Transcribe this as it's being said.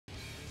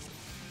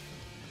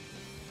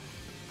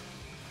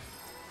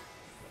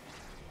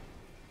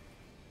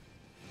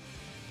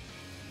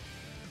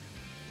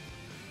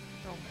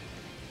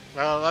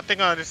Well, I think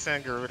I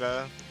understand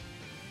Garuda.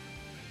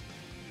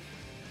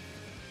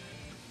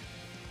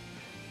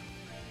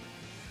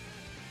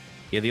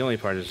 Yeah, the only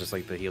part is just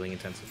like the healing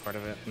intensive part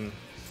of it.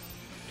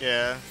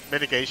 Yeah,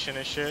 mitigation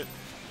and shit.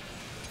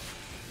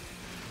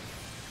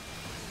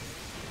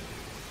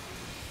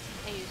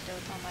 I used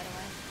Ozone, by the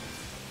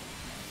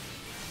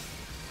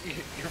way.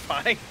 You're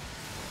fine.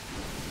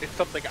 It's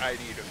something I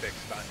need to fix,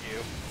 not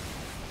you.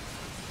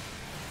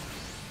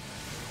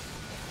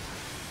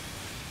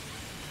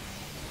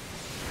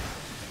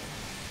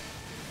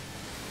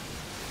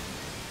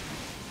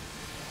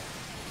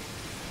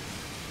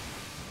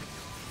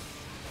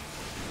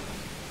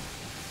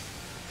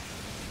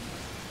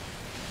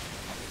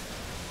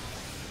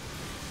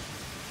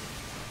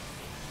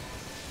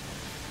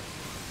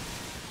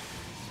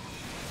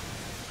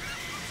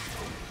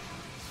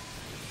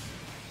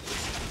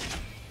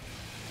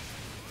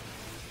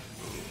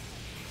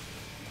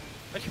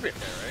 That should be okay,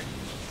 right?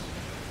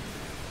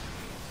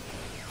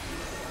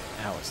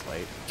 Ow, it's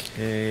late.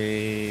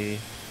 Okay.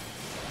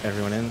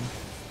 Everyone in.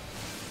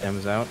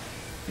 M's out.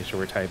 Make sure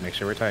we're tight. Make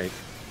sure we're tight.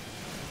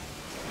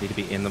 Need to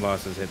be in the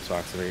boss's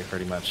hitbox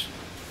pretty much.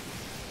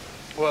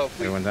 Well,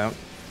 everyone's out.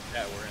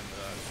 Yeah, we're in the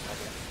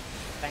bubble.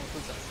 That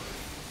includes us.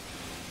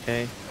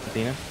 Okay,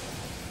 Athena.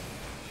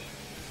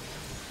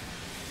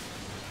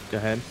 Go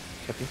ahead,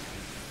 Kepi.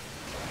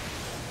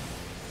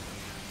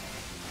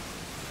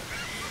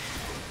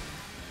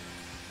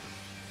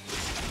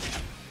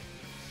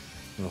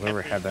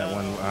 Whoever had that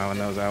one when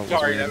that was out.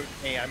 Sorry, that was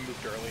me. I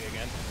moved early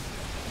again.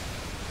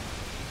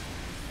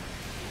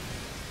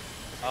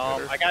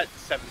 I got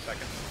 7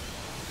 seconds.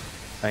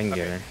 I can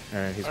get her.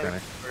 Alright, he's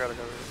gonna. I gotta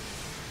go. I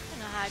don't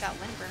know how I got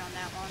windburn on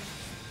that one.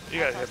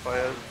 You got hit by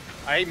it.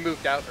 I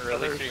moved out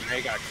early, so you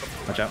may got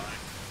cooked. Watch out.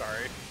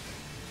 Sorry.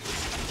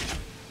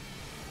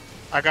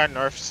 I got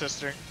nerfed,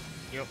 sister.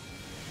 Yep.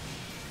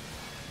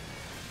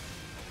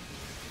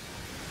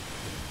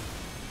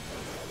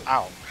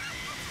 Ow.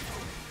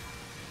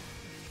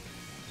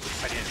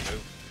 I didn't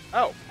move.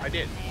 Oh, I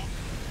did. Yeah.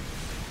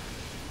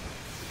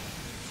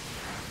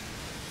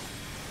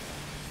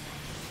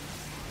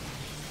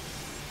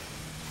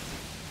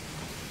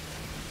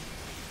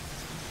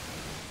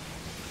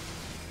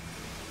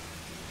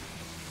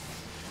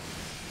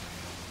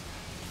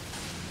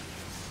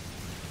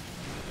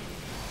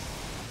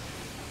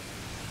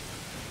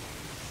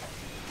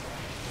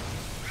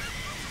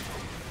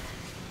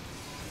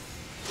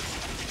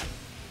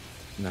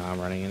 No,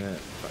 I'm running in it.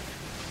 Fuck.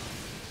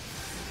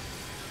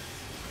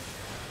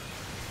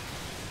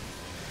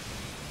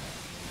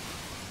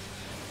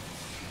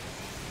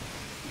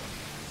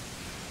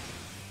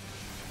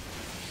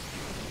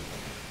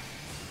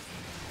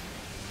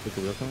 Look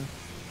at Wilson.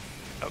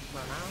 Run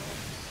out.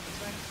 This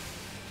way.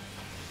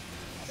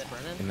 Then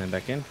run in. And then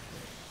back in.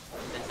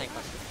 Then tank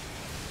buster.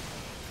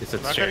 It's I'm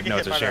a not shared. gonna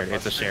No, get it's a hit by shared. that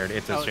It's a buster. shared.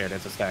 It's a Oh. shared.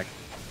 It's a stack.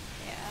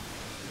 Yeah.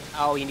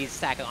 Oh, you need to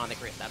stack it on the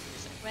grid. That's what you're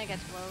saying. When it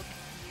gets low, can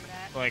you do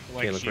that? Like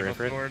Okay, look for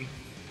Shiva it. sword.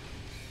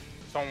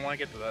 Someone want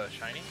to get to the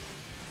shiny?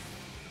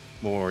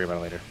 We'll worry about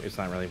it later. It's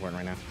not really important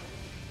right now.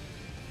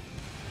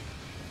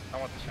 I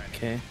want the shiny.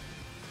 Okay.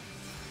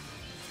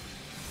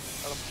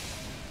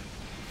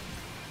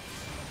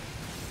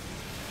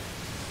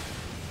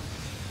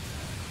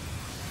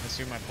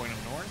 Assume my point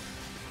of north.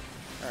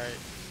 Alright.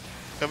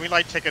 Can we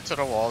like take it to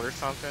the wall or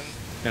something?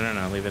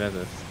 No. Leave it as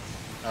is.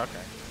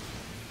 Okay.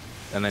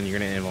 And then you're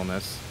gonna invul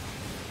this.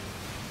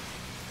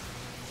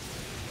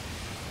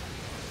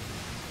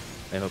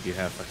 I hope you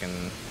have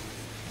fucking.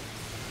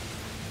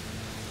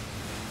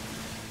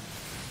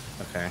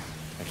 Okay.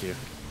 Thank you.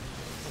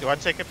 Do I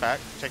take it back?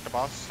 Take the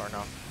boss or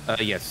no?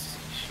 Yes.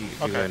 You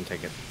go ahead and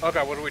take it.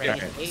 Okay, what do we do?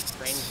 Okay. 8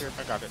 Ranger.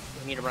 I got it.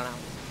 We need to run out.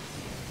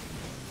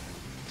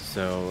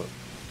 So,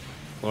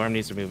 Lorem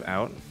needs to move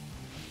out.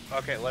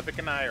 Okay, Levick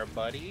and I are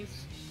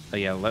buddies.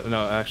 Yeah,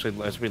 no, actually,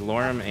 let's be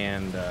Lorem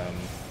and,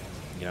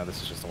 you know,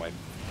 this is just a wipe.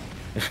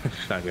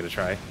 Not good to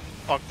try.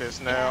 Fuck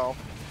this now.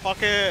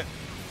 Fuck it.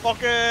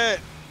 Fuck it.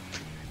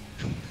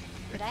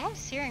 Did I have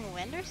Searing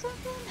Wind or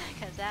something?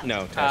 Because that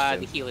No, was... test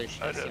The it. healers.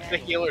 I did. The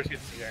healers get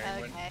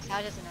to Okay, so I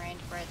was just in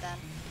range for it then.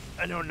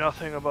 I know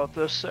nothing about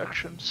this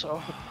section,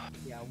 so.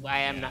 Yeah, I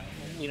am not.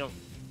 We don't.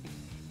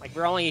 Like,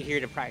 we're only here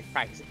to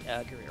practice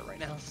Garuda right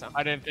now, so.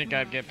 I didn't think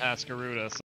I'd get past Garuda, so